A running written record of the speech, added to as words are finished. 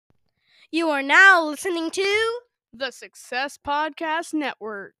You are now listening to the Success Podcast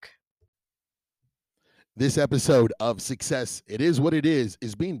Network. This episode of Success, It Is What It is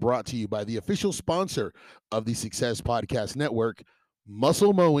being brought to you by the official sponsor of the Success Podcast Network,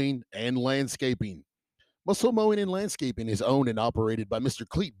 Muscle Mowing and Landscaping. Muscle Mowing and Landscaping is owned and operated by Mr.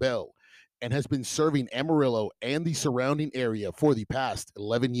 Cleet Bell and has been serving Amarillo and the surrounding area for the past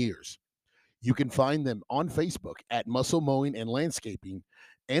 11 years. You can find them on Facebook at Muscle Mowing and Landscaping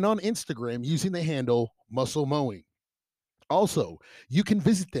and on Instagram using the handle Muscle Mowing. Also, you can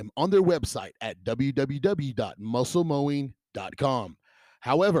visit them on their website at www.musclemowing.com.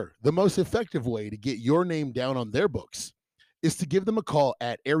 However, the most effective way to get your name down on their books is to give them a call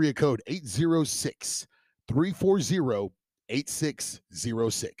at area code 806 340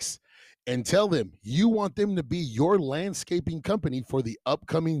 8606 and tell them you want them to be your landscaping company for the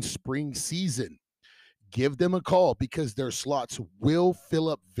upcoming spring season. Give them a call because their slots will fill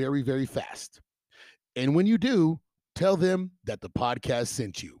up very, very fast. And when you do, tell them that the podcast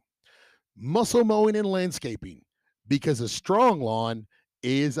sent you. Muscle Mowing and Landscaping, because a strong lawn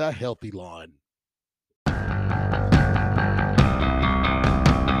is a healthy lawn.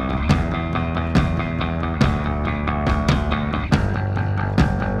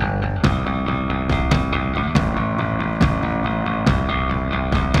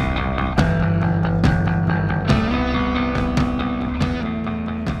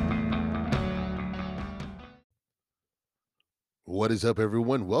 What is up,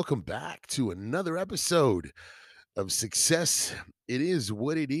 everyone? Welcome back to another episode of Success. It is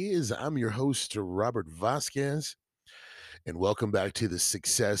what it is. I'm your host, Robert Vasquez, and welcome back to the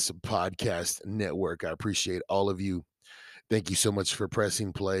Success Podcast Network. I appreciate all of you. Thank you so much for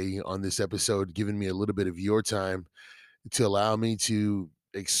pressing play on this episode, giving me a little bit of your time to allow me to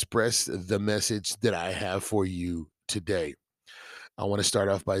express the message that I have for you today. I want to start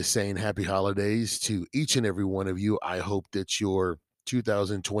off by saying happy holidays to each and every one of you. I hope that your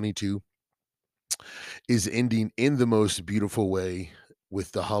 2022 is ending in the most beautiful way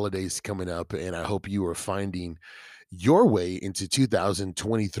with the holidays coming up. And I hope you are finding your way into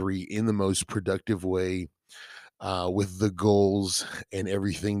 2023 in the most productive way with the goals and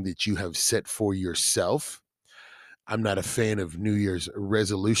everything that you have set for yourself. I'm not a fan of New Year's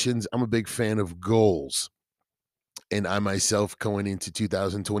resolutions. I'm a big fan of goals. And I myself going into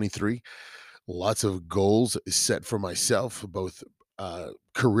 2023, lots of goals set for myself, both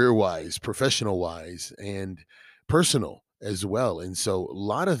career-wise, professional-wise, and personal as well. And so a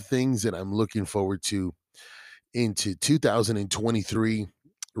lot of things that I'm looking forward to into 2023,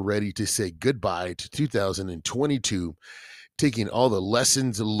 ready to say goodbye to 2022, taking all the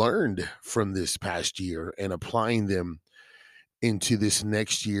lessons learned from this past year and applying them into this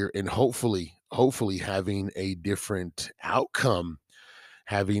next year, and hopefully having a different outcome,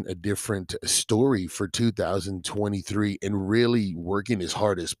 having a different story for 2023, and really working as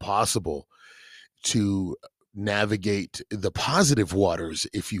hard as possible to navigate the positive waters,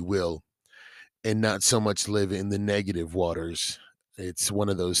 if you will, and not so much live in the negative waters. It's one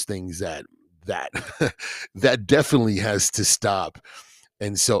of those things that that definitely has to stop.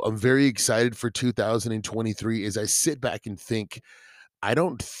 And so I'm very excited for 2023 as I sit back and think. I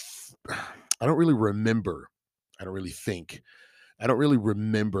don't really remember. I don't really think. I don't really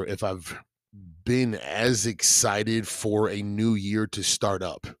remember if I've been as excited for a new year to start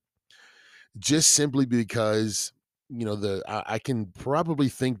up. Just simply because, I can probably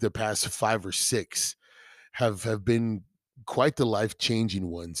think the past 5 or 6 have been quite the life-changing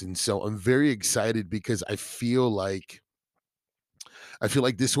ones. And so I'm very excited because I feel like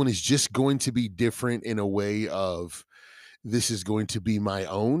this one is just going to be different in a way of this is going to be my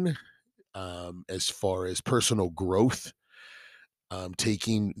own, as far as personal growth,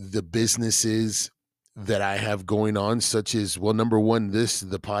 taking the businesses that I have going on, such as, well, number one,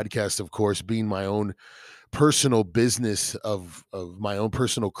 the podcast, of course, being my own personal business of my own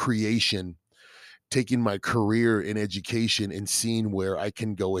personal creation, taking my career in education and seeing where I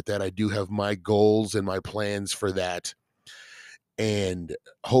can go with that. I do have my goals and my plans for that. And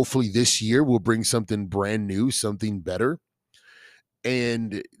hopefully this year will bring something brand new, something better,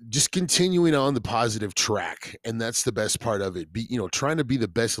 and just continuing on the positive track. And that's the best part of it. Trying to be the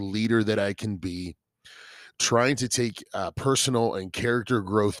best leader that I can be, trying to take personal and character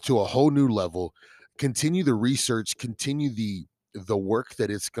growth to a whole new level, continue the research, continue the work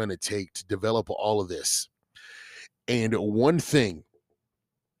that it's going to take to develop all of this. And one thing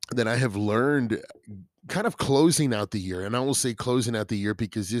that I have learned kind of closing out the year, and I will say closing out the year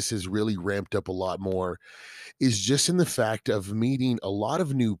because this has really ramped up a lot more, is just in the fact of meeting a lot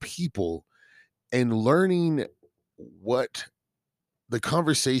of new people and learning what the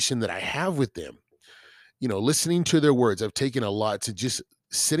conversation that I have with them, listening to their words. I've taken a lot to just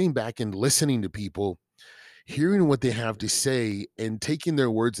sitting back and listening to people, hearing what they have to say, and taking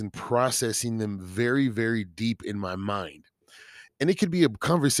their words and processing them very, very deep in my mind. And it could be a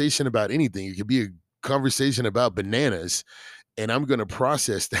conversation about anything. It could be a conversation about bananas, and I'm going to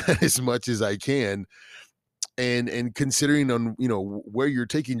process that as much as I can. And considering on, where you're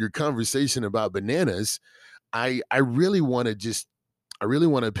taking your conversation about bananas, I really want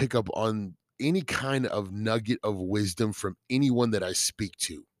to pick up on any kind of nugget of wisdom from anyone that I speak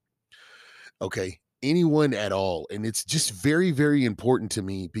to. Okay. Anyone at all. And it's just very, very important to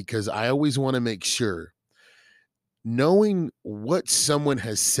me because I always want to make sure, knowing what someone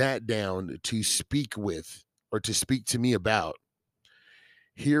has sat down to speak with or to speak to me about,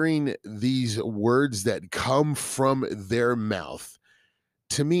 hearing these words that come from their mouth,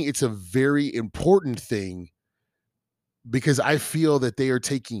 to me, it's a very important thing because I feel that they are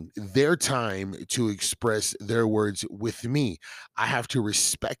taking their time to express their words with me. I have to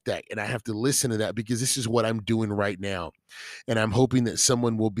respect that and I have to listen to that because this is what I'm doing right now. And I'm hoping that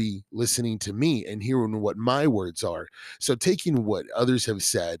someone will be listening to me and hearing what my words are. So taking what others have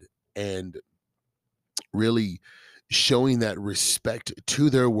said and really showing that respect to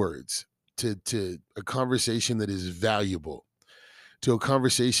their words, to a conversation that is valuable, to a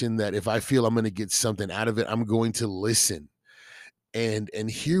conversation that if I feel I'm going to get something out of it, I'm going to listen and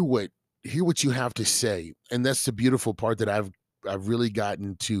hear what you have to say. And that's the beautiful part that I've really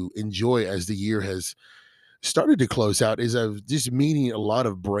gotten to enjoy as the year has started to close out, is I've just meeting a lot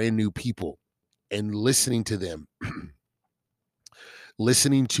of brand new people and listening to them.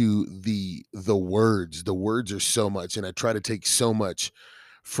 Listening to the words. The words are so much, and I try to take so much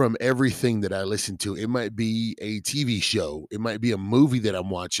from everything that I listen to. It might be a TV show, it might be a movie that I'm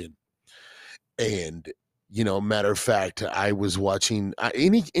watching. And matter of fact, I was watching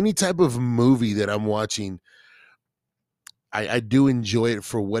any type of movie that I'm watching. I do enjoy it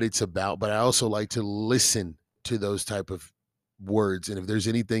for what it's about, but I also like to listen to those type of words. And if there's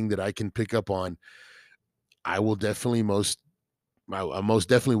anything that I can pick up on, I will definitely I most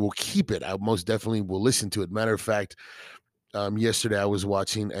definitely will keep it. I most definitely will listen to it. Matter of fact, yesterday I was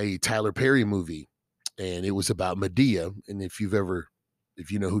watching a Tyler Perry movie, and it was about Medea. And if you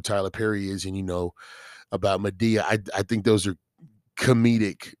know who Tyler Perry is and you know about Medea, I think those are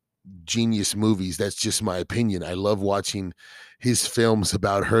comedic genius movies. That's just my opinion. I love watching his films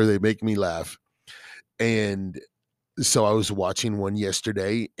about her. They make me laugh. And so I was watching one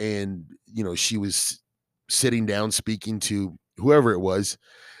yesterday, and she was sitting down speaking to whoever it was,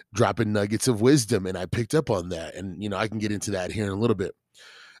 dropping nuggets of wisdom, and I picked up on that. And I can get into that here in a little bit,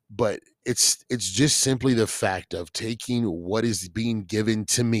 but it's just simply the fact of taking what is being given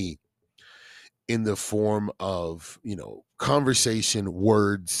to me in the form of conversation,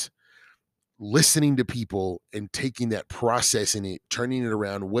 words, listening to people, and taking that process and it turning it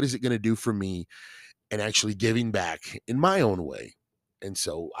around. What is it going to do for me, and actually giving back in my own way. And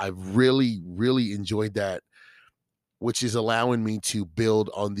so I've really, really enjoyed that, which is allowing me to build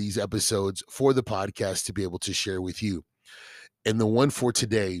on these episodes for the podcast to be able to share with you. And the one for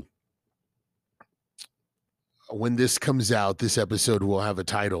today, when this comes out, this episode will have a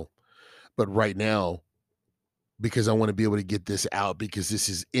title. But right now, because I want to be able to get this out, because this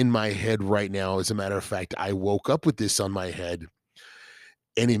is in my head right now. As a matter of fact, I woke up with this on my head,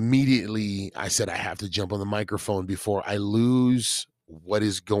 and immediately I said, I have to jump on the microphone before I lose what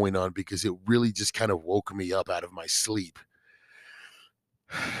is going on, because it really just kind of woke me up out of my sleep.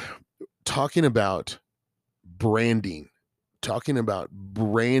 Talking about branding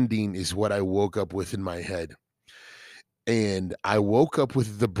is what I woke up with in my head. And I woke up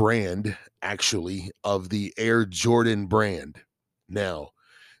with the brand, actually, of the Air Jordan brand. Now,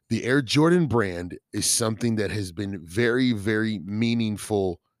 the Air Jordan brand is something that has been very, very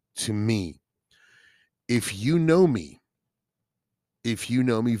meaningful to me. If you know me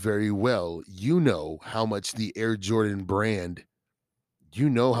very well, you know how much the Air Jordan brand,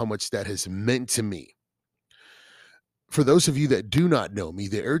 how much that has meant to me. For those of you that do not know me,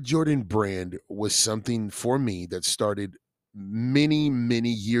 the Air Jordan brand was something for me that started many, many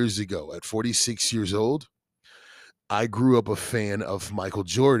years ago. At 46 years old, I grew up a fan of Michael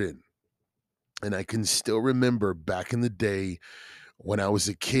Jordan. And I can still remember back in the day when I was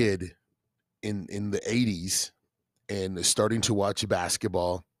a kid in the 80s and starting to watch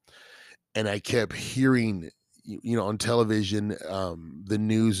basketball. And I kept hearing, on television, the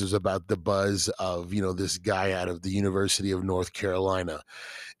news was about the buzz of, this guy out of the University of North Carolina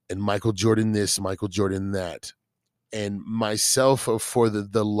and Michael Jordan this, Michael Jordan that. And myself, for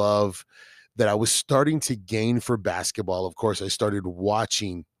the love that I was starting to gain for basketball. Of course, I started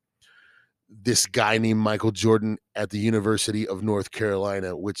watching this guy named Michael Jordan at the University of North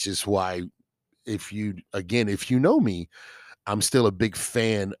Carolina, which is why, if you know me, I'm still a big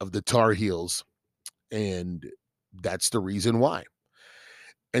fan of the Tar Heels, and that's the reason why.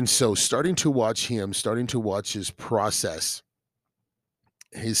 And so starting to watch him, starting to watch his process,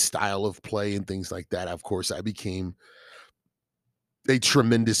 his style of play and things like that, of course, I became a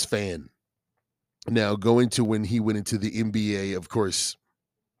tremendous fan. Now, going to when he went into the NBA, of course,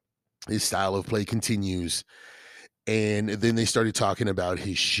 his style of play continues. And then they started talking about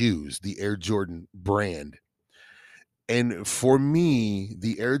his shoes, the Air Jordan brand. And for me,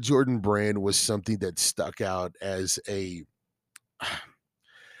 the Air Jordan brand was something that stuck out as a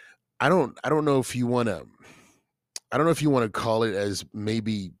I don't know if you want to call it as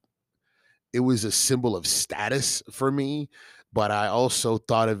maybe it was a symbol of status for me, but I also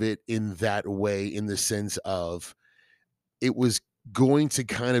thought of it in that way in the sense of it was going to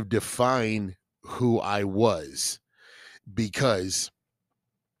kind of define who I was, because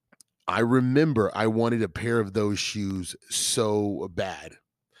I remember I wanted a pair of those shoes so bad.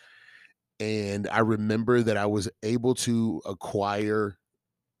 And I remember that I was able to acquire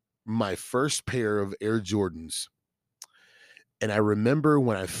my first pair of Air Jordans. And I remember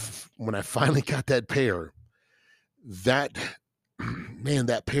when I finally got that pair, that man,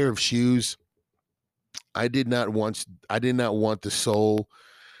 that pair of shoes, I did not want the sole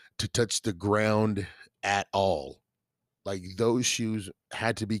to touch the ground at all. Like, those shoes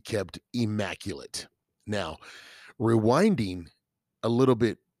had to be kept immaculate. Now, rewinding a little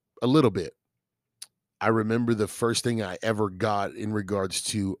bit, I remember the first thing I ever got in regards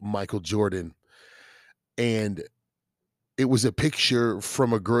to Michael Jordan, and it was a picture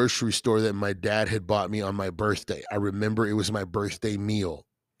from a grocery store that my dad had bought me on my birthday. I remember it was my birthday meal.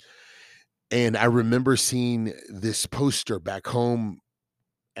 And I remember seeing this poster back home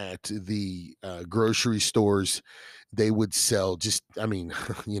at the grocery stores. They would sell just, I mean,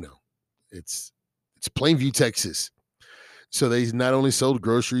 it's Plainview, Texas. So they not only sold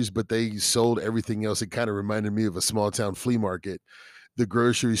groceries, but they sold everything else. It kind of reminded me of a small town flea market. The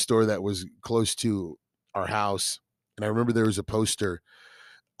grocery store that was close to our house. And I remember there was a poster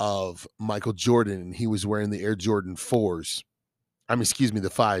of Michael Jordan, and he was wearing the Air Jordan 4s. The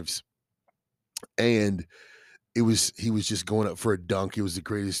 5s. And he was just going up for a dunk. It was the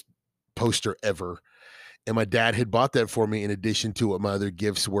greatest poster ever. And my dad had bought that for me in addition to what my other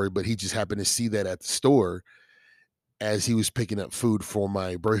gifts were, but he just happened to see that at the store as he was picking up food for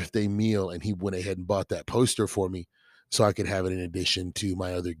my birthday meal, and he went ahead and bought that poster for me so I could have it in addition to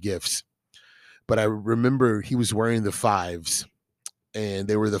my other gifts. But I remember he was wearing the 5s, and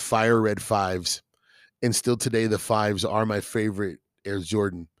they were the fire red 5s. And still today, the 5s are my favorite Air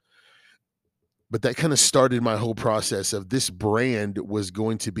Jordan. But that kind of started my whole process of this brand was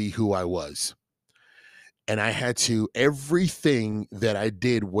going to be who I was. And I had to, everything that I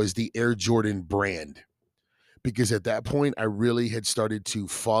did was the Air Jordan brand. Because at that point, I really had started to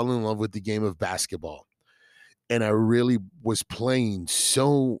fall in love with the game of basketball. And I really was playing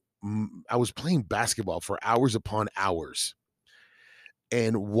I was playing basketball for hours upon hours.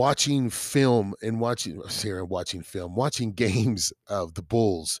 And watching games of the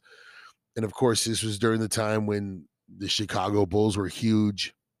Bulls. And of course, this was during the time when the Chicago Bulls were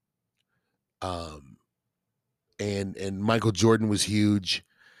huge. And Michael Jordan was huge.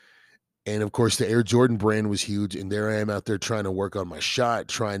 And of course, the Air Jordan brand was huge. And there I am out there trying to work on my shot,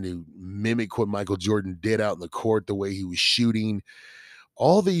 trying to mimic what Michael Jordan did out in the court, the way he was shooting.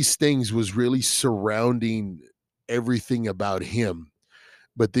 All these things was really surrounding everything about him.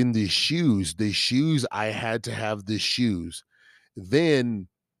 But then the shoes, I had to have the shoes. Then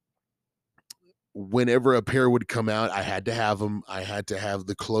whenever a pair would come out, I had to have them. I had to have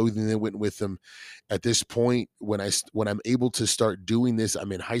the clothing that went with them. At this point, when I'm able to start doing this,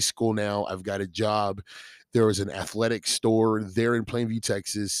 I'm in high school now. I've got a job. There was an athletic store there in Plainview,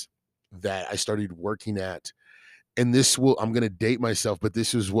 Texas, that I started working at. And I'm going to date myself, but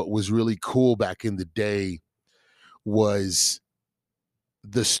this is what was really cool back in the day, was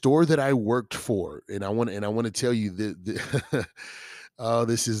the store that I worked for. And I want to tell you that oh,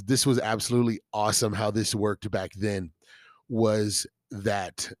 this was absolutely awesome how this worked back then, was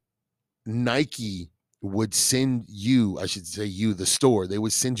that Nike would send you, I should say you, the store, they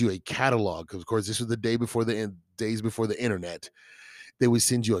would send you a catalog. Because of course, this was the days before the internet. They would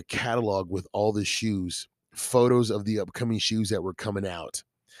send you a catalog with all the shoes, photos of the upcoming shoes that were coming out.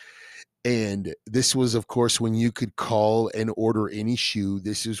 And this was, of course, when you could call and order any shoe.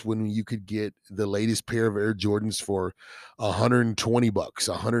 This is when you could get the latest pair of Air Jordans for $120,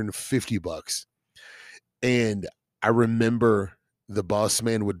 $150. And I remember the boss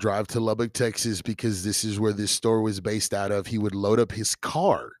man would drive to Lubbock, Texas, because this is where this store was based out of. He would load up his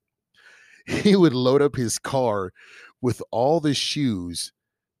car. He would load up his car with all the shoes.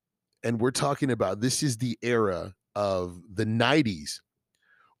 And we're talking about, this is the era of the 90s,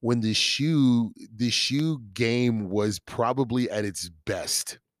 when the shoe game was probably at its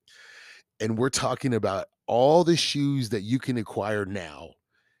best. And we're talking about all the shoes that you can acquire now.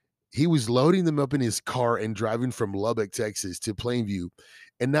 He was loading them up in his car and driving from Lubbock, Texas to Plainview,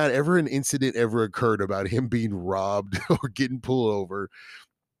 and not ever an incident ever occurred about him being robbed or getting pulled over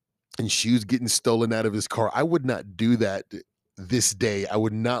and shoes getting stolen out of his car. I would not do that this day. I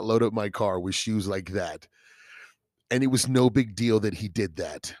would not load up my car with shoes like that. And it was no big deal that he did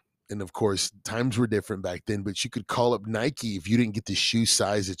that. And of course, times were different back then, but you could call up Nike if you didn't get the shoe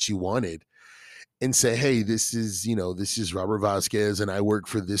size that you wanted and say, hey, this is Robert Vasquez and I work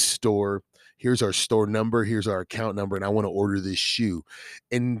for this store. Here's our store number. Here's our account number. And I want to order this shoe.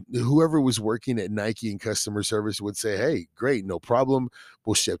 And whoever was working at Nike in customer service would say, hey, great, no problem.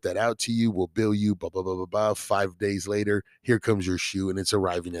 We'll ship that out to you. We'll bill you, blah, blah, blah, blah, blah. 5 days later, here comes your shoe and it's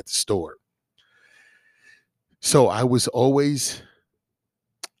arriving at the store. So I was always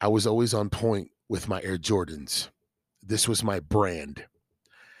on point with my Air Jordans. This was my brand.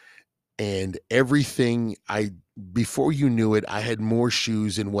 And everything before you knew it, I had more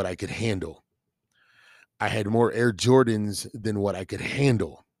shoes than what I could handle. I had more Air Jordans than what I could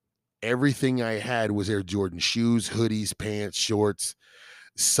handle. Everything I had was Air Jordan shoes, hoodies, pants, shorts,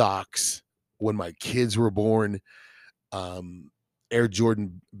 socks. When my kids were born, Air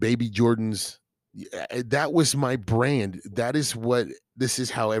Jordan, baby Jordans. That was my brand. This is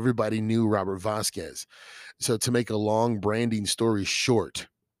how everybody knew Robert Vasquez. So to make a long branding story short,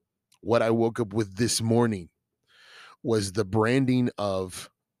 what I woke up with this morning was the branding of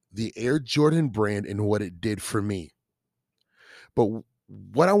the Air Jordan brand and what it did for me. But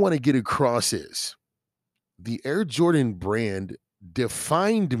what I want to get across is the Air Jordan brand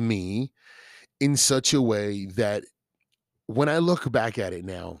defined me in such a way that when I look back at it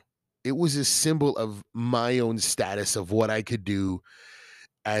now, it was a symbol of my own status of what I could do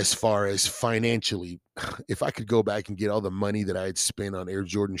as far as financially. If I could go back and get all the money that I had spent on Air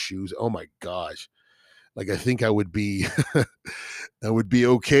Jordan shoes, oh my gosh. Like, I think I would be I would be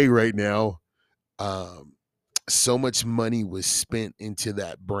okay right now. So much money was spent into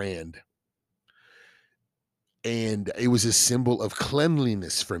that brand. And it was a symbol of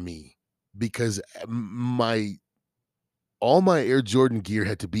cleanliness for me because all my Air Jordan gear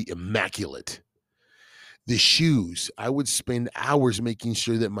had to be immaculate. The shoes, I would spend hours making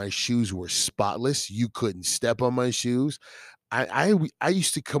sure that my shoes were spotless. You couldn't step on my shoes. I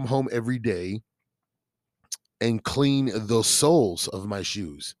used to come home every day and clean the soles of my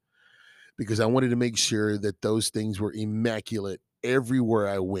shoes because I wanted to make sure that those things were immaculate everywhere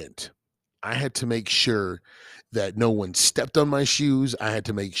I went. I had to make sure that no one stepped on my shoes. I had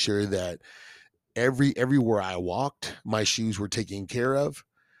to make sure that everywhere I walked, my shoes were taken care of,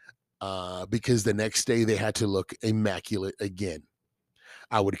 because the next day they had to look immaculate again.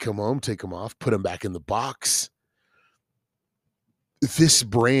 I would come home, take them off, put them back in the box. This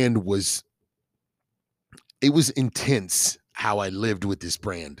brand was intense how I lived with this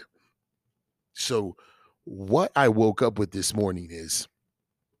brand. So what I woke up with this morning is,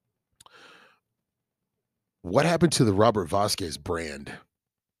 what happened to the Robert Vasquez brand?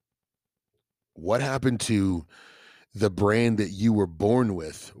 What happened to the brand that you were born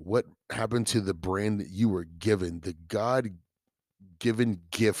with? What happened to the brand that you were given, the God-given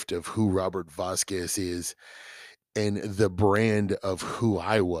gift of who Robert Vasquez is and the brand of who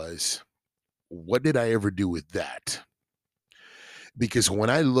I was? What did I ever do with that? Because when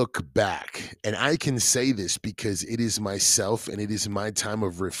I look back, and I can say this because it is myself and it is my time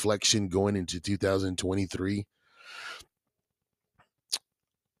of reflection going into 2023,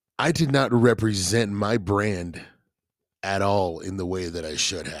 I did not represent my brand at all in the way that I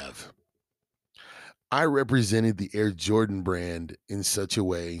should have. I represented the Air Jordan brand in such a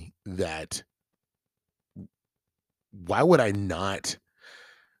way that why did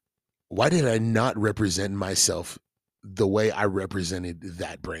I not represent myself the way I represented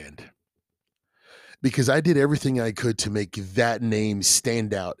that brand? Because I did everything I could to make that name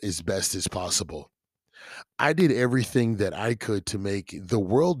stand out as best as possible. I did everything that I could to make the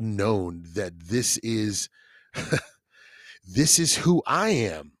world known that this is this is who I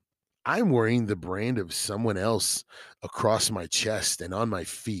am. I'm wearing the brand of someone else across my chest and on my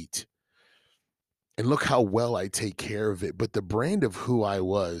feet. and look how well I take care of it. But the brand of who I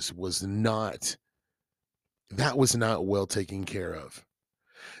was not, that was not well taken care of.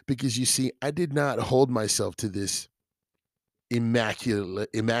 Because you see, I did not hold myself to this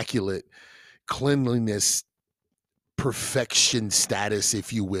immaculate cleanliness, perfection status,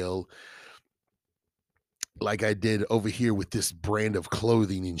 if you will, like I did over here with this brand of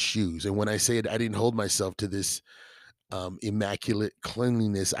clothing and shoes. And when I say it, I didn't hold myself to this immaculate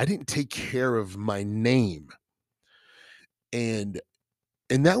cleanliness. I didn't take care of my name. And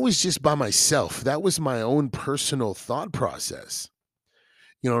that was just by myself. That was my own personal thought process.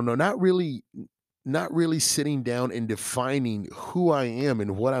 No, not really sitting down and defining who I am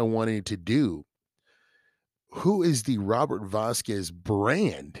and what I wanted to do. Who is the Robert Vasquez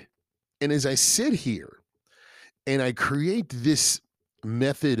brand? And as I sit here and I create this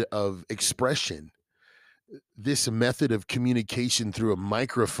method of expression, this method of communication through a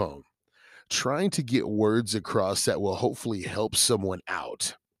microphone, trying to get words across that will hopefully help someone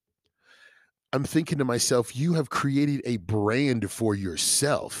out, I'm thinking to myself, you have created a brand for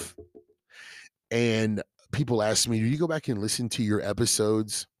yourself. And people ask me, do you go back and listen to your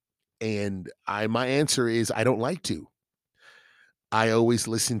episodes? And my answer is, I don't like to. I always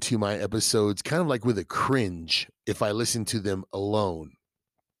listen to my episodes kind of like with a cringe if I listen to them alone.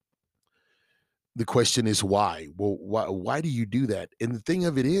 The question is why? Well, why do you do that? And the thing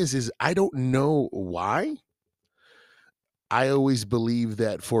of it is I don't know why. I always believe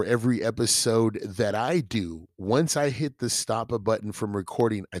that for every episode that I do, once I hit the stop button from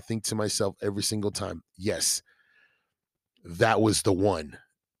recording, I think to myself every single time, yes, that was the one.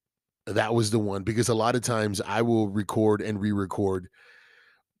 That was the one. Because a lot of times I will record and re-record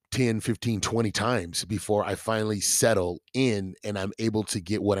 10, 15, 20 times before I finally settle in and I'm able to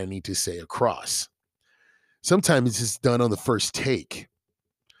get what I need to say across. Sometimes it's just done on the first take.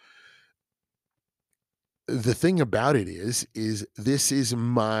 The thing about it is this is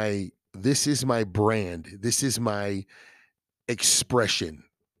my brand. This is my expression.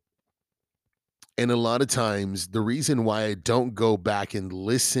 And a lot of times the reason why I don't go back and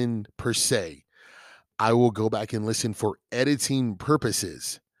listen per se, I will go back and listen for editing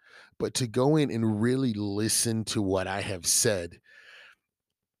purposes. But to go in and really listen to what I have said,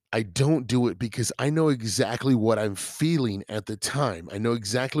 I don't do it because I know exactly what I'm feeling at the time. I know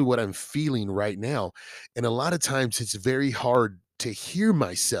exactly what I'm feeling right now. And a lot of times it's very hard to hear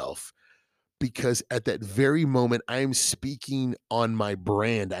myself because at that very moment, I am speaking on my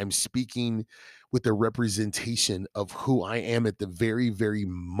brand. I'm speaking with the representation of who I am at the very, very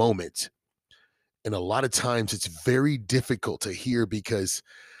moment. And a lot of times it's very difficult to hear because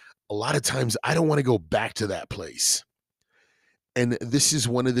a lot of times I don't want to go back to that place. And this is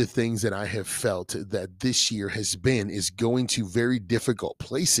one of the things that I have felt that this year is going to very difficult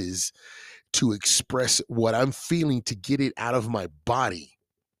places to express what I'm feeling, to get it out of my body.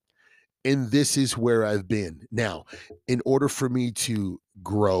 And this is where I've been. Now, in order for me to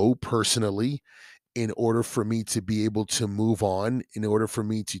grow personally, in order for me to be able to move on, in order for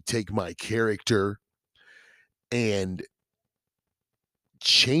me to take my character and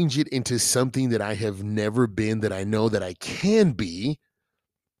change it into something that I have never been, that I know that I can be,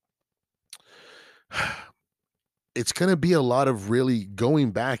 it's going to be a lot of really going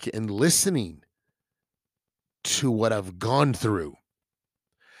back and listening to what I've gone through.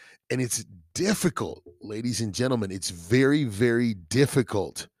 And it's difficult, ladies and gentlemen. It's very, very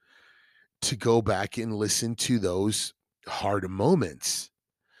difficult to go back and listen to those hard moments.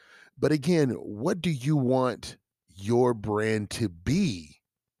 But again, what do you want your brand to be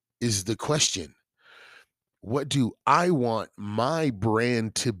is the question. What do I want my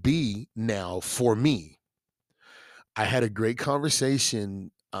brand to be now for me? I had a great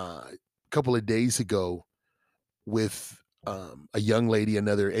conversation a couple of days ago with a young lady,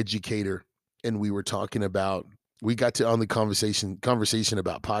 another educator, and we were talking about, we got to on the conversation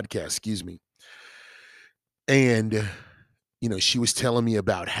about podcasts, excuse me. And, she was telling me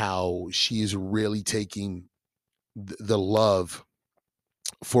about how she is really taking the love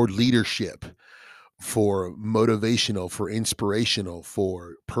for leadership, for motivational, for inspirational,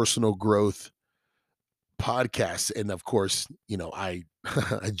 for personal growth podcasts. And of course, I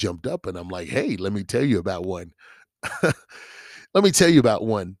I jumped up and I'm like, hey, let me tell you about one. Let me tell you about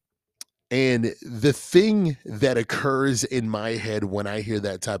one. And the thing that occurs in my head when I hear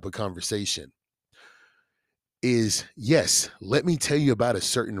that type of conversation is, yes, let me tell you about a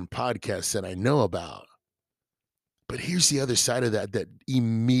certain podcast that I know about. But here's the other side of that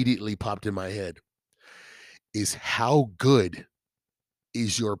immediately popped in my head is how good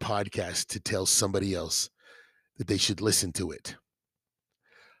is your podcast to tell somebody else that they should listen to it?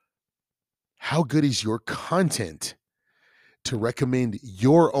 How good is your content to recommend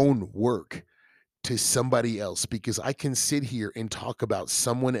your own work to somebody else? Because I can sit here and talk about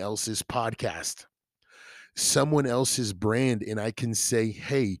someone else's podcast, someone else's brand, and I can say,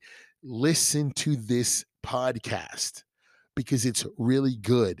 hey, listen to this podcast because it's really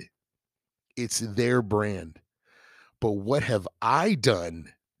good. It's their brand. But what have I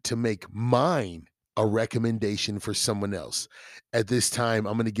done to make mine a recommendation for someone else? At this time,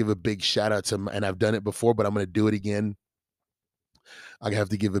 I'm going to give a big shout out to, and I've done it before, but I'm going to do it again. I have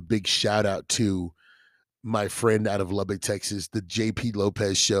to give a big shout out to my friend out of Lubbock, Texas, the JP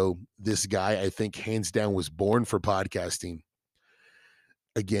Lopez Show. This guy, I think, hands down, was born for podcasting.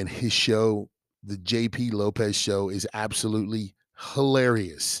 Again, his show, the JP Lopez Show, is absolutely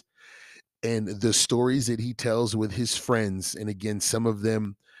hilarious. And the stories that he tells with his friends, and again, some of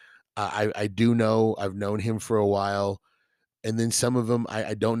them I do know, I've known him for a while, and then some of them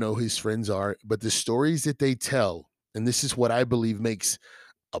I don't know who his friends are, but the stories that they tell, and this is what I believe makes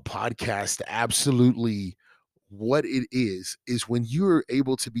a podcast absolutely what it is when you're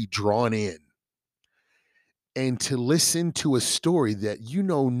able to be drawn in and to listen to a story that you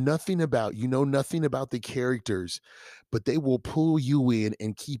know nothing about, the characters, but they will pull you in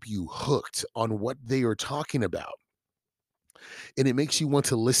and keep you hooked on what they are talking about. And it makes you want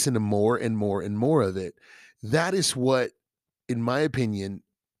to listen to more and more and more of it. That is what, in my opinion,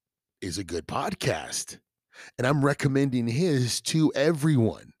 is a good podcast. And I'm recommending his to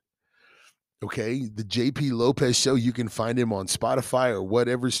everyone. Okay. The JP Lopez Show, you can find him on Spotify or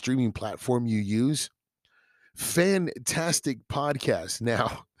whatever streaming platform you use. Fantastic podcast.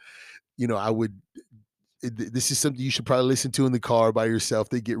 Now, this is something you should probably listen to in the car by yourself.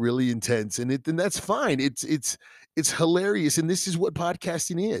 They get really intense, and that's fine. It's hilarious. And this is what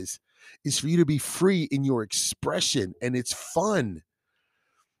podcasting is for you to be free in your expression, and it's fun.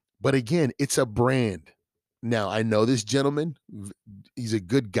 But again, it's a brand. Now, I know this gentleman, he's a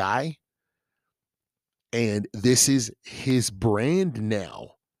good guy, and this is his brand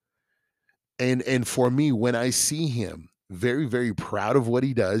now. And for me, when I see him, very, very proud of what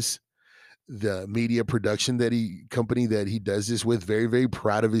he does, the media production company that he does this with, very, very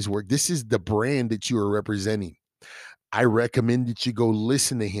proud of his work. This is the brand that you are representing. I recommend that you go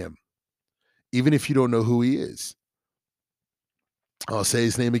listen to him, even if you don't know who he is. I'll say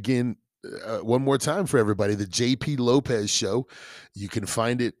his name again one more time for everybody. The JP Lopez Show. You can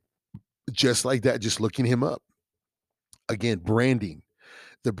find it just like that, just looking him up. Again, branding.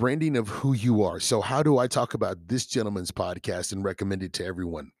 The branding of who you are. So how do I talk about this gentleman's podcast and recommend it to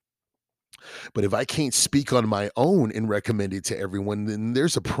everyone? But if I can't speak on my own and recommend it to everyone, then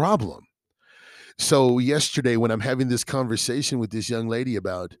there's a problem. So yesterday, when I'm having this conversation with this young lady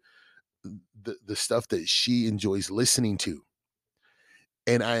about the stuff that she enjoys listening to,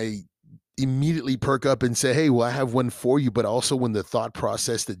 and I immediately perk up and say, hey, well, I have one for you. But also when the thought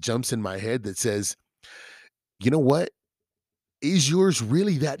process that jumps in my head that says, you know what? Is yours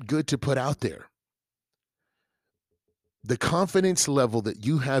really that good to put out there? The confidence level that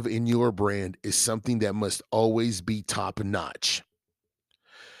you have in your brand is something that must always be top notch.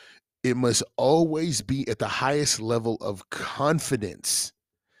 It must always be at the highest level of confidence,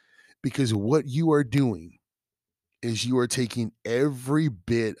 because what you are doing is you are taking every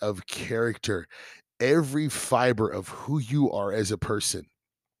bit of character, every fiber of who you are as a person,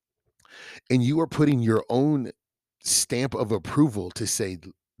 and you are putting your own stamp of approval to say,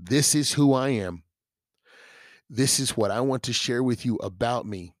 this is who I am. This is what I want to share with you about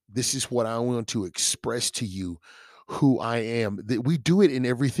me. This is what I want to express to you who I am. That we do it in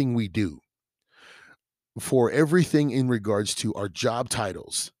everything we do. For everything in regards to our job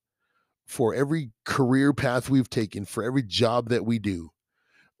titles, for every career path we've taken, for every job that we do,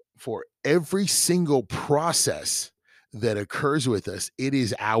 for every single process that occurs with us, it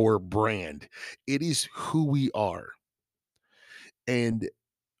is our brand. It is who we are. And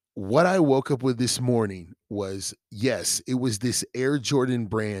what I woke up with this morning was, yes, it was this Air Jordan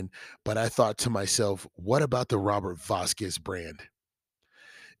brand, but I thought to myself, what about the Robert Vasquez brand?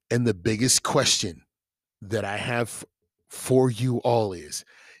 And the biggest question that I have for you all is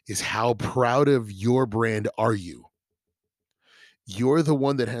how proud of your brand are you? You're the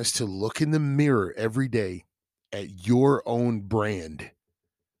one that has to look in the mirror every day at your own brand.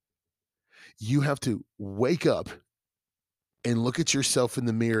 You have to wake up and look at yourself in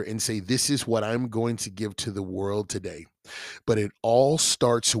the mirror and say, this is what I'm going to give to the world today. But it all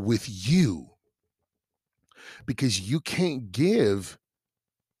starts with you, because you can't give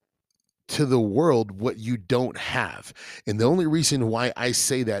to the world what you don't have. And the only reason why I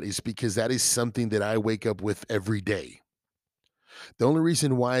say that is because that is something that I wake up with every day. The only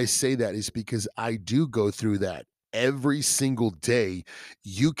reason why I say that is because I do go through that every single day.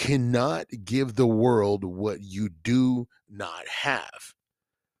 You cannot give the world what you do not have.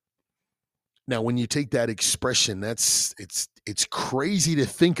 Now, when you take that expression, it's crazy to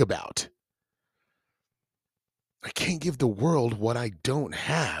think about. I can't give the world what I don't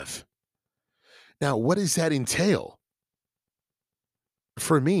have. Now, what does that entail?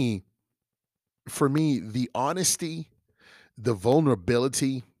 For me, the honesty, the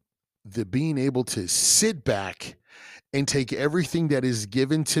vulnerability, the being able to sit back and take everything that is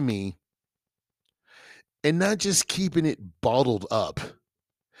given to me and not just keeping it bottled up,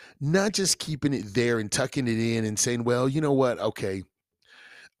 not just keeping it there and tucking it in and saying, well, you know what? Okay.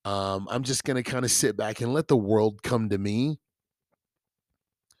 I'm just going to kind of sit back and let the world come to me.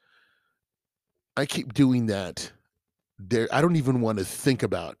 I keep doing that. I don't even want to think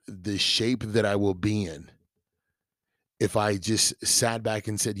about the shape that I will be in if I just sat back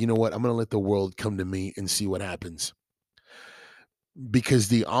and said, you know what? I'm going to let the world come to me and see what happens. Because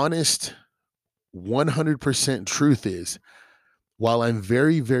the honest 100% truth is, while I'm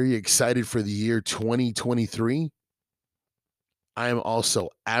very, very excited for the year 2023, I am also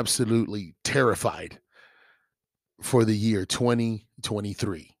absolutely terrified for the year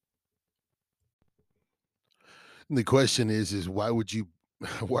 2023. And the question is why would you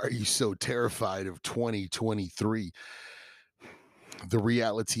why are you so terrified of 2023? The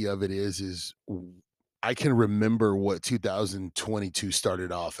reality of it is I can remember what 2022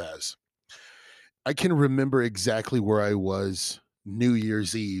 started off as. I can remember exactly where I was New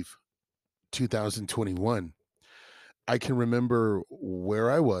Year's Eve 2021. I can remember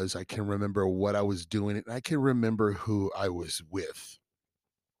where I was, I can remember what I was doing, and I can remember who I was with.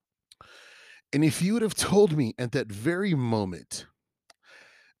 And if you would have told me at that very moment,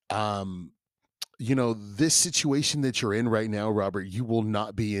 um, this situation that you're in right now, Robert, you will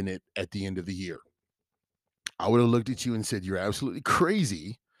not be in it at the end of the year. I would have looked at you and said, you're absolutely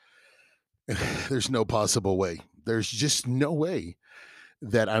crazy. There's no possible way. There's just no way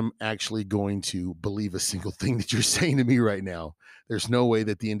that I'm actually going to believe a single thing that you're saying to me right now. There's no way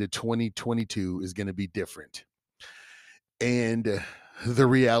that the end of 2022 is going to be different. And the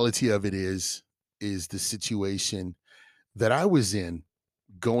reality of it is the situation that I was in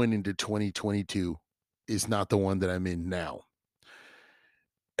going into 2022 is not the one that I'm in now.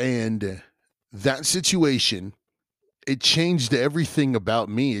 And that situation, it changed everything about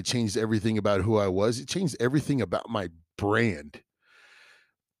me. It changed everything about who I was. It changed everything about my brand.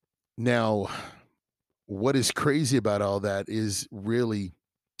 Now, what is crazy about all that is really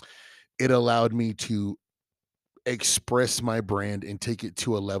it allowed me to express my brand and take it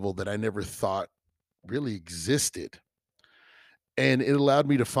to a level that I never thought really existed. And it allowed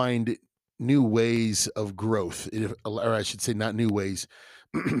me to find new ways of growth, or I should say, not new ways,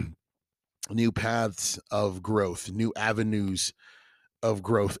 new paths of growth, new avenues of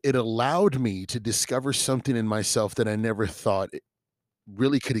growth. It allowed me to discover something in myself that I never thought it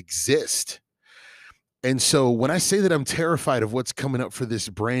really could exist. And so when I say that I'm terrified of what's coming up for this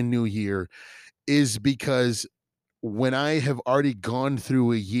brand new year, is because when I have already gone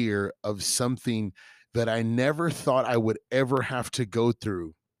through a year of something that I never thought I would ever have to go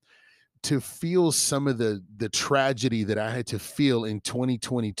through, to feel some of the tragedy that I had to feel in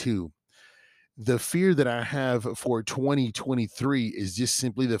 2022, the fear that I have for 2023 is just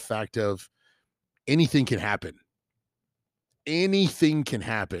simply the fact of anything can happen. Anything can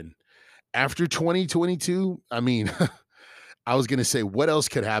happen. After 2022, I mean, I was going to say what else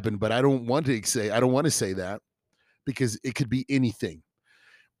could happen, but I don't want to say that because it could be anything.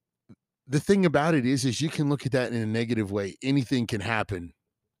 The thing about it is you can look at that in a negative way. Anything can happen.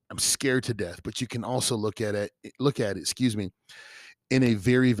 I'm scared to death, but you can also look at it, excuse me, in a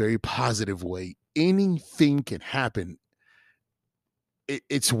very, very positive way. Anything can happen.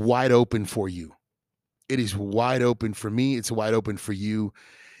 It's wide open for you. It is wide open for me. It's wide open for you.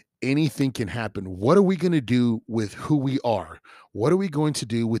 Anything can happen. What are we going to do with who we are? What are we going to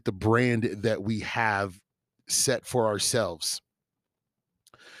do with the brand that we have set for ourselves?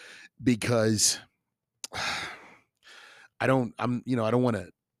 Because I don't want to,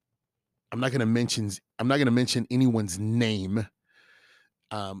 I'm not going to mention anyone's name.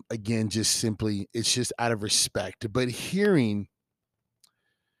 Again, just simply, it's just out of respect, but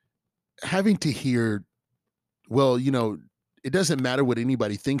having to hear, well, it doesn't matter what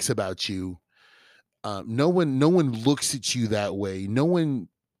anybody thinks about you. No one looks at you that way. No one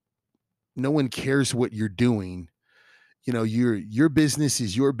cares what you're doing. Your business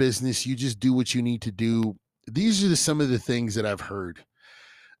is your business. You just do what you need to do. These are some of the things that I've heard.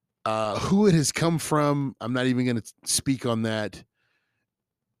 Who it has come from, I'm not even going to speak on that.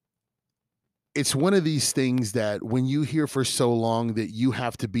 it's one of these things that when you hear for so long that you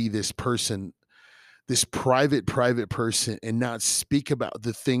have to be this person, this private person, and not speak about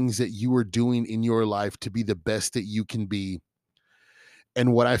the things that you are doing in your life to be the best that you can be.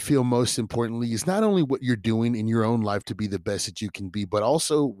 And what I feel most importantly is not only what you're doing in your own life to be the best that you can be, but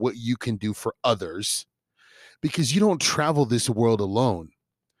also what you can do for others, because you don't travel this world alone.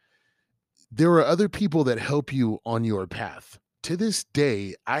 There are other people that help you on your path. To this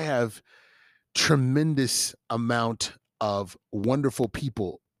day, I have tremendous amount of wonderful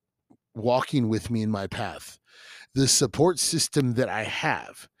people walking with me in my path. The support system that I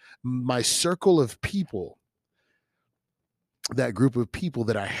have, my circle of people, that group of people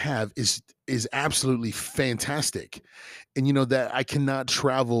that I have is absolutely fantastic. And you know that I cannot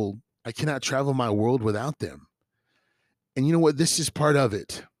travel my world without them. And you know what? This is part of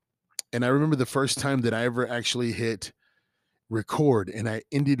it. And I remember the first time that I ever actually hit record and I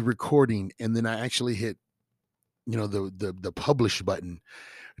ended recording and then I actually hit, the publish button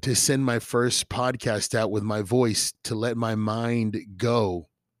to send my first podcast out with my voice to let my mind go.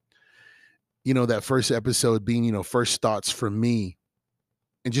 That first episode being, first thoughts from me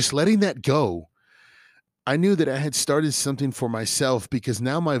and just letting that go. I knew that I had started something for myself because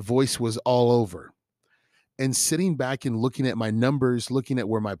now my voice was all over. And sitting back and looking at my numbers, looking at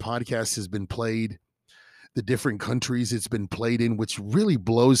where my podcast has been played, the different countries it's been played in, which really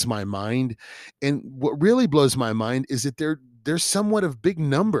blows my mind. And what really blows my mind is that they're somewhat of big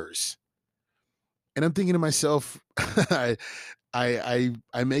numbers. And I'm thinking to myself, I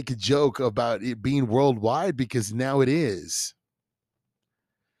make a joke about it being worldwide because now it is.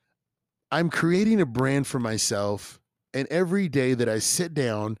 I'm creating a brand for myself, and every day that I sit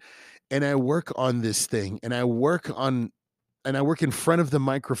down and I work on this thing and I work in front of the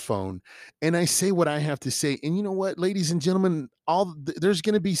microphone and I say what I have to say. And you know what, ladies and gentlemen, there's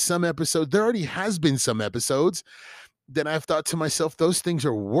going to be some episode. There already has been some episodes that I've thought to myself, those things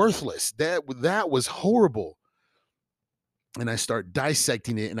are worthless. That was horrible. And I start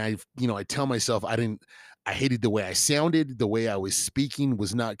dissecting it. And I tell myself I hated the way I sounded. The way I was speaking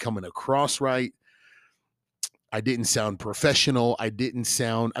was not coming across right. I didn't sound professional.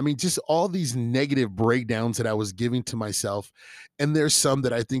 Just all these negative breakdowns that I was giving to myself. And there's some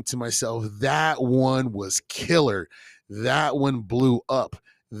that I think to myself, that one was killer. That one blew up.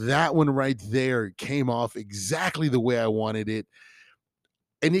 That one right there came off exactly the way I wanted it.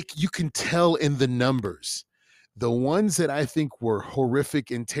 And you can tell in the numbers. The ones that I think were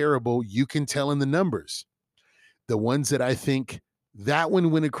horrific and terrible, you can tell in the numbers. The ones that I think that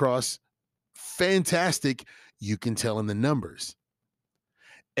one went across fantastic, you can tell in the numbers.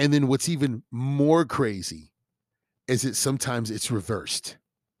 And then what's even more crazy is that sometimes it's reversed.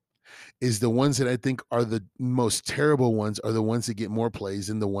 Is the ones that I think are the most terrible ones are the ones that get more plays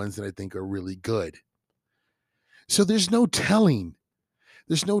than the ones that I think are really good. So there's no telling.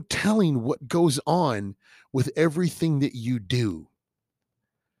 There's no telling what goes on with everything that you do.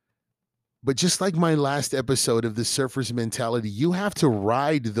 But just like my last episode of the Surfer's Mentality, you have to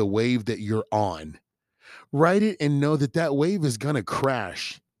ride the wave that you're on. Ride it and know that that wave is going to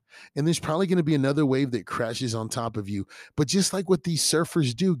crash. And there's probably going to be another wave that crashes on top of you. But just like what these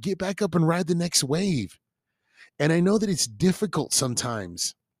surfers do, get back up and ride the next wave. And I know that it's difficult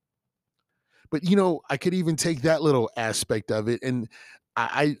sometimes. But, I could even take that little aspect of it. And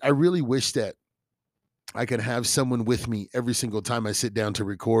I really wish that I could have someone with me every single time I sit down to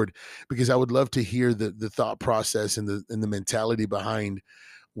record, because I would love to hear the thought process and the mentality behind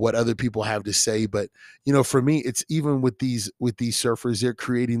what other people have to say. But, for me, it's even with these surfers, they're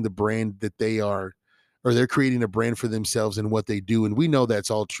creating the brand that they are, or they're creating a brand for themselves and what they do. And we know that's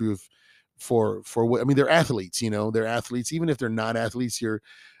all true for what, they're athletes, they're athletes, even if they're not athletes,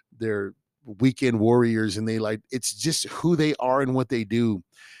 they're weekend warriors, and it's just who they are and what they do.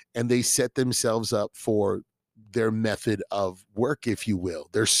 And they set themselves up for their method of work, if you will.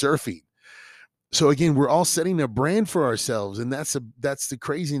 They're surfing. So again, we're all setting a brand for ourselves. And that's the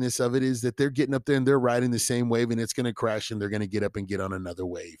craziness of it, is that they're getting up there and they're riding the same wave, and it's going to crash, and they're going to get up and get on another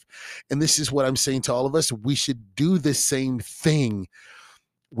wave. And this is what I'm saying to all of us. We should do the same thing.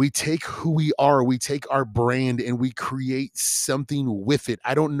 We take who we are, we take our brand, and we create something with it.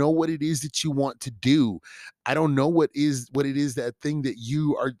 I don't know what it is that you want to do. I don't know what it is, that thing that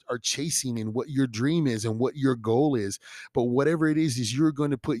you are chasing, and what your dream is and what your goal is. But whatever it is you're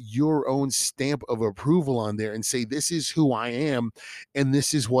going to put your own stamp of approval on there and say, this is who I am, and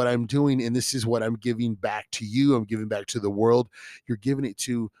this is what I'm doing, and this is what I'm giving back to you. I'm giving back to the world. You're giving it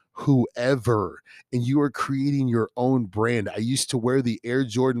to whoever, and you are creating your own brand. I used to wear the Air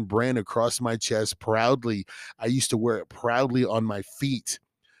Jordan brand across my chest proudly. I used to wear it proudly on my feet.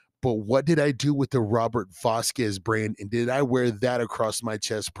 But what did I do with the Robert Vasquez brand? And did I wear that across my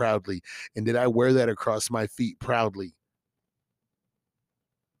chest proudly? And did I wear that across my feet proudly?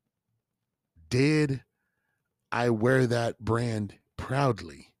 Did I wear that brand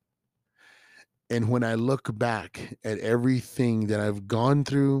proudly? And when I look back at everything that I've gone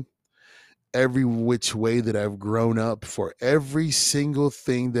through, every which way that I've grown up, for every single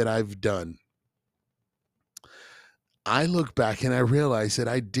thing that I've done, I look back and I realize that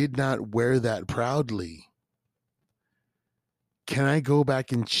I did not wear that proudly. Can I go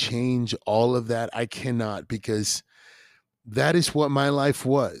back and change all of that? I cannot, because that is what my life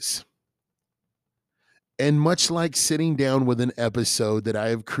was. And much like sitting down with an episode that I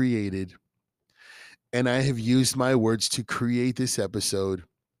have created, and I have used my words to create this episode,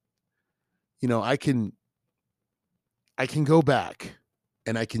 you know, I can go back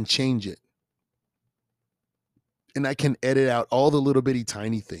and I can change it. And I can edit out all the little bitty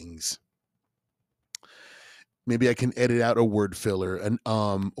tiny things. Maybe I can edit out a word filler, an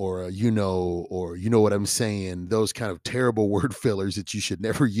or a or you know what I'm saying, those kind of terrible word fillers that you should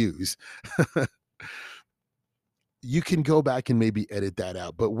never use. You can go back and maybe edit that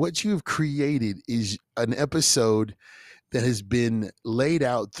out. But what you've created is an episode that has been laid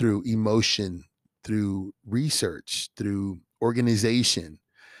out through emotion, through research, through organization.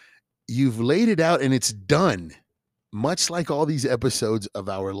 You've laid it out and it's done, much like all these episodes of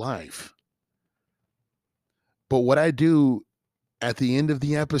our life. But what I do at the end of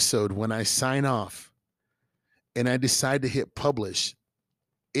the episode, when I sign off and I decide to hit publish,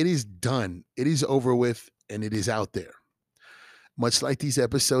 it is done. It is over with and it is out there, much like these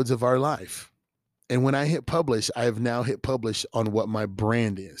episodes of our life. And when I hit publish, I have now hit publish on what my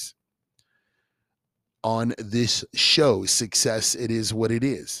brand is. On this show, Success, It Is What It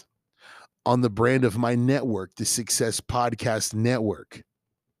Is. On the brand of my network, the Success Podcast Network.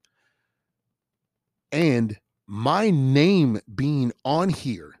 And my name being on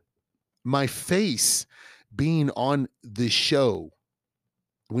here, my face being on the show.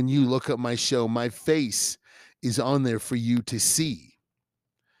 When you look up my show, my face is on there for you to see.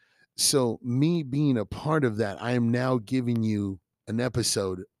 So me being a part of that, I am now giving you an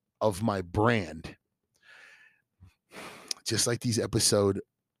episode of my brand. Just like these episodes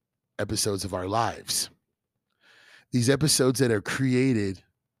of our lives. These episodes that are created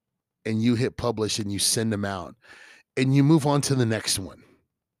and you hit publish and you send them out and you move on to the next one.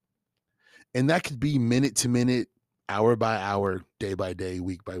 And that could be minute to minute, hour by hour, day by day,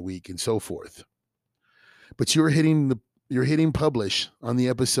 week by week, and so forth. But you're hitting publish on the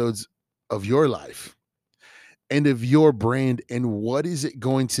episodes of your life and of your brand. And what is it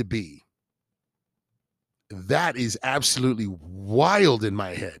going to be? That is absolutely wild in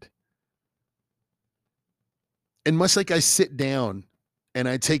my head. And much like I sit down and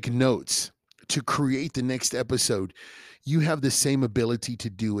I take notes to create the next episode, you have the same ability to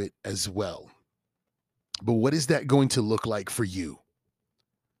do it as well. But what is that going to look like for you?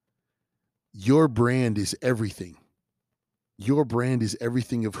 Your brand is everything. Your brand is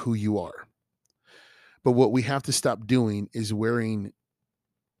everything of who you are. But what we have to stop doing is wearing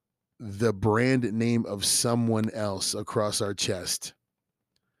the brand name of someone else across our chest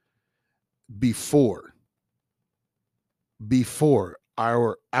before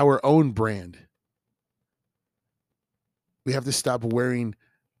our own brand. We have to stop wearing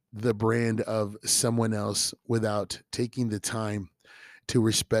the brand of someone else without taking the time to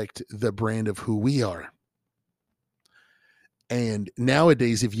respect the brand of who we are. And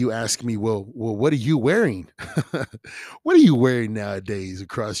nowadays, if you ask me, well, what are you wearing? What are you wearing nowadays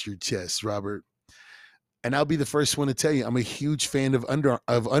across your chest, Robert? And I'll be the first one to tell you, I'm a huge fan of Under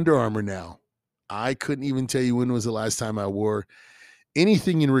Armour now. I couldn't even tell you when was the last time I wore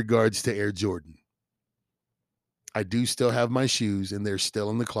anything in regards to Air Jordan. I do still have my shoes, and they're still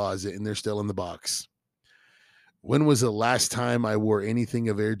in the closet, and they're still in the box. When was the last time I wore anything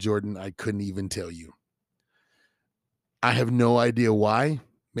of Air Jordan? I couldn't even tell you. I have no idea why.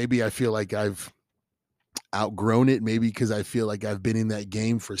 Maybe I feel like I've outgrown it. Maybe because I feel like I've been in that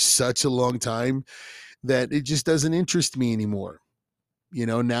game for such a long time that it just doesn't interest me anymore. You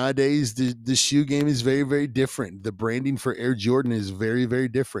know, nowadays the shoe game is very, very different. The branding for Air Jordan is very, very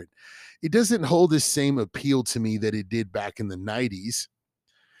different. It doesn't hold the same appeal to me that it did back in the 90s.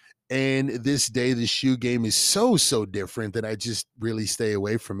 And this day, the shoe game is so, so different that I just really stay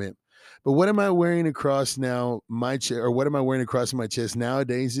away from it. But what am I wearing across now what am I wearing across my chest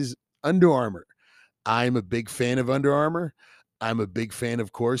nowadays is Under Armour. I'm a big fan of Under Armour. I'm a big fan,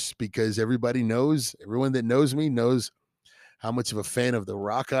 of course, because everyone that knows me knows how much of a fan of The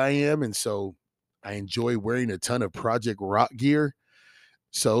Rock I am. And so I enjoy wearing a ton of Project Rock gear.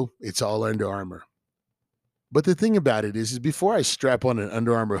 So it's all Under Armour. But the thing about it is before I strap on an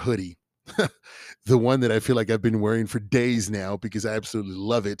Under Armour hoodie, the one that I feel like I've been wearing for days now because I absolutely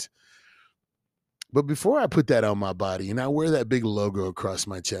love it. But before I put that on my body and I wear that big logo across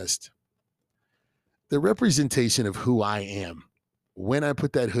my chest, the representation of who I am when I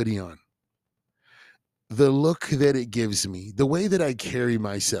put that hoodie on, the look that it gives me, the way that I carry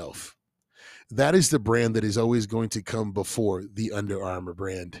myself, that is the brand that is always going to come before the Under Armour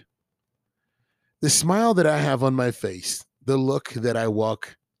brand. The smile that I have on my face, the look that I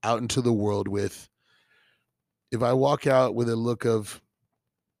walk out into the world with, if I walk out with a look of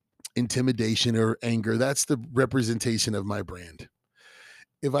intimidation or anger, that's the representation of my brand.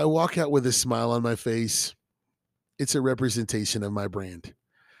 If I walk out with a smile on my face, it's a representation of my brand.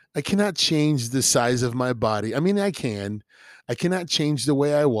 I cannot change the size of my body. I mean, I can. I cannot change the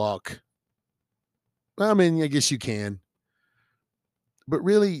way I walk. I mean, I guess you can. But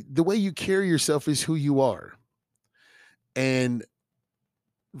really, the way you carry yourself is who you are. And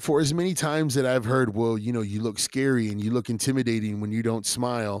for as many times that I've heard, well, you look scary and you look intimidating when you don't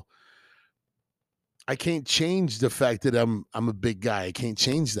smile, I can't change the fact that I'm a big guy. I can't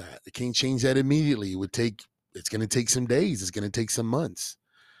change that. I can't change that immediately. It's going to take some days. It's going to take some months.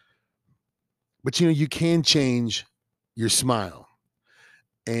 But you can change your smile.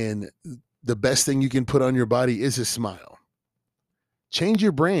 And the best thing you can put on your body is a smile. Change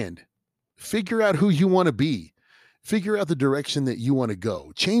your brand. Figure out who you want to be. Figure out the direction that you want to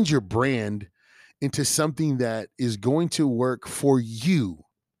go. Change your brand into something that is going to work for you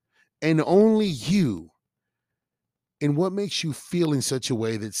and only you. And what makes you feel in such a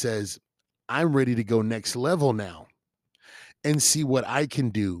way that says, I'm ready to go next level now and see what I can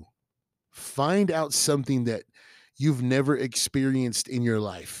do. Find out something that you've never experienced in your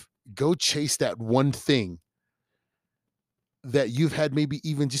life. Go chase that one thing that you've had maybe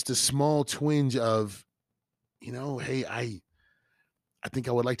even just a small twinge of, hey, I think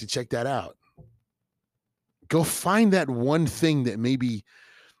I would like to check that out. Go find that one thing that maybe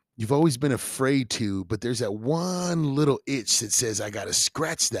you've always been afraid to, but there's that one little itch that says, I got to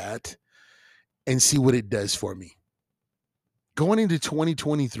scratch that and see what it does for me. Going into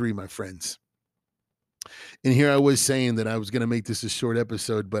 2023, my friends. And here I was saying that I was going to make this a short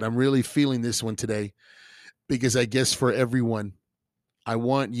episode, but I'm really feeling this one today because I guess for everyone, I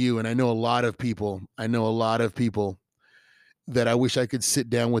want you, and I know a lot of people that I wish I could sit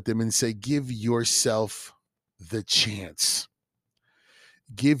down with them and say, give yourself the chance.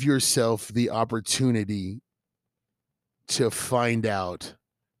 Give yourself the opportunity to find out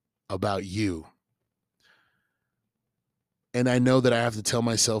about you. And I know that I have to tell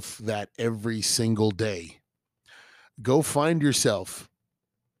myself that every single day. Go find yourself.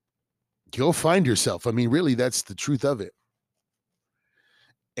 Go find yourself. I mean, really, that's the truth of it.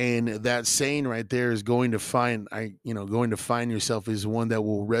 And that saying right there is going to find yourself is one that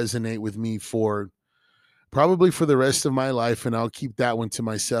will resonate with me for probably for the rest of my life. And I'll keep that one to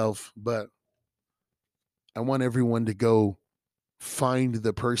myself. But I want everyone to go find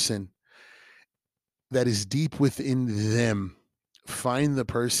the person that is deep within them. Find the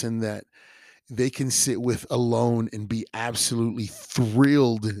person that they can sit with alone and be absolutely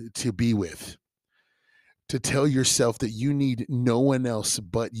thrilled to be with. To tell yourself that you need no one else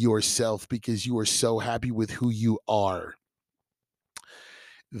but yourself because you are so happy with who you are.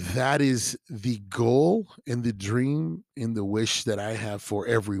 That is the goal and the dream and the wish that I have for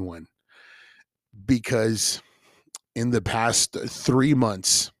everyone. Because in the past 3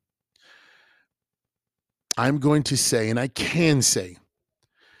 months, I'm going to say, and I can say,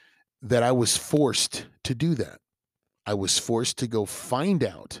 that I was forced to do that. I was forced to go find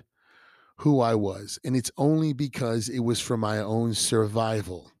out who I was. And it's only because it was for my own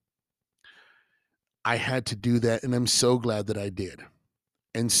survival. I had to do that, and I'm so glad that I did.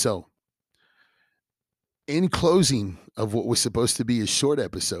 And so, in closing of what was supposed to be a short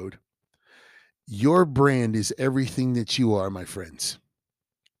episode, your brand is everything that you are, my friends.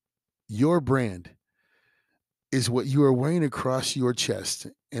 Your brand is what you are wearing across your chest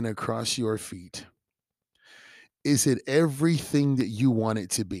and across your feet. Is it everything that you want it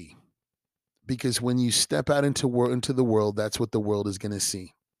to be? Because when you step out into the world, that's what the world is going to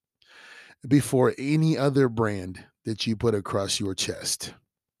see. Before any other brand that you put across your chest.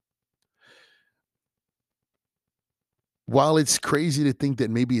 While it's crazy to think that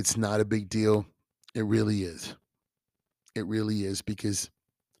maybe it's not a big deal, it really is. It really is, because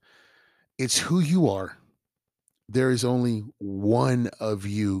it's who you are. There is only one of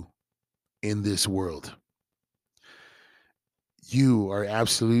you in this world. You are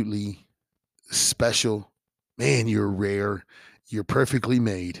absolutely special. Man, you're rare. You're perfectly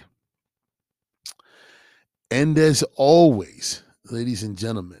made. And as always, ladies and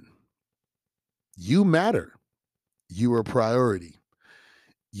gentlemen, you matter. You are a priority.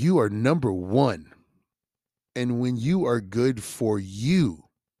 You are number one. And when you are good for you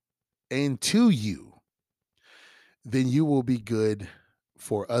and to you, then you will be good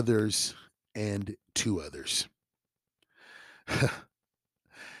for others and to others.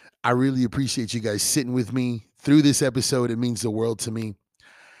 I really appreciate you guys sitting with me through this episode. It means the world to me.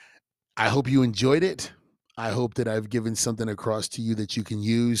 I hope you enjoyed it. I hope that I've given something across to you that you can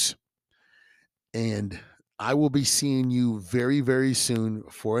use. And I will be seeing you very, very soon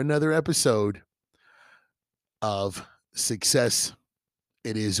for another episode of Success.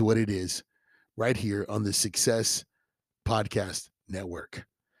 It is what it is, right here on the Success Podcast Network.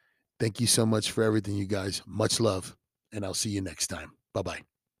 Thank you so much for everything, you guys. Much love, and I'll see you next time. Bye-bye.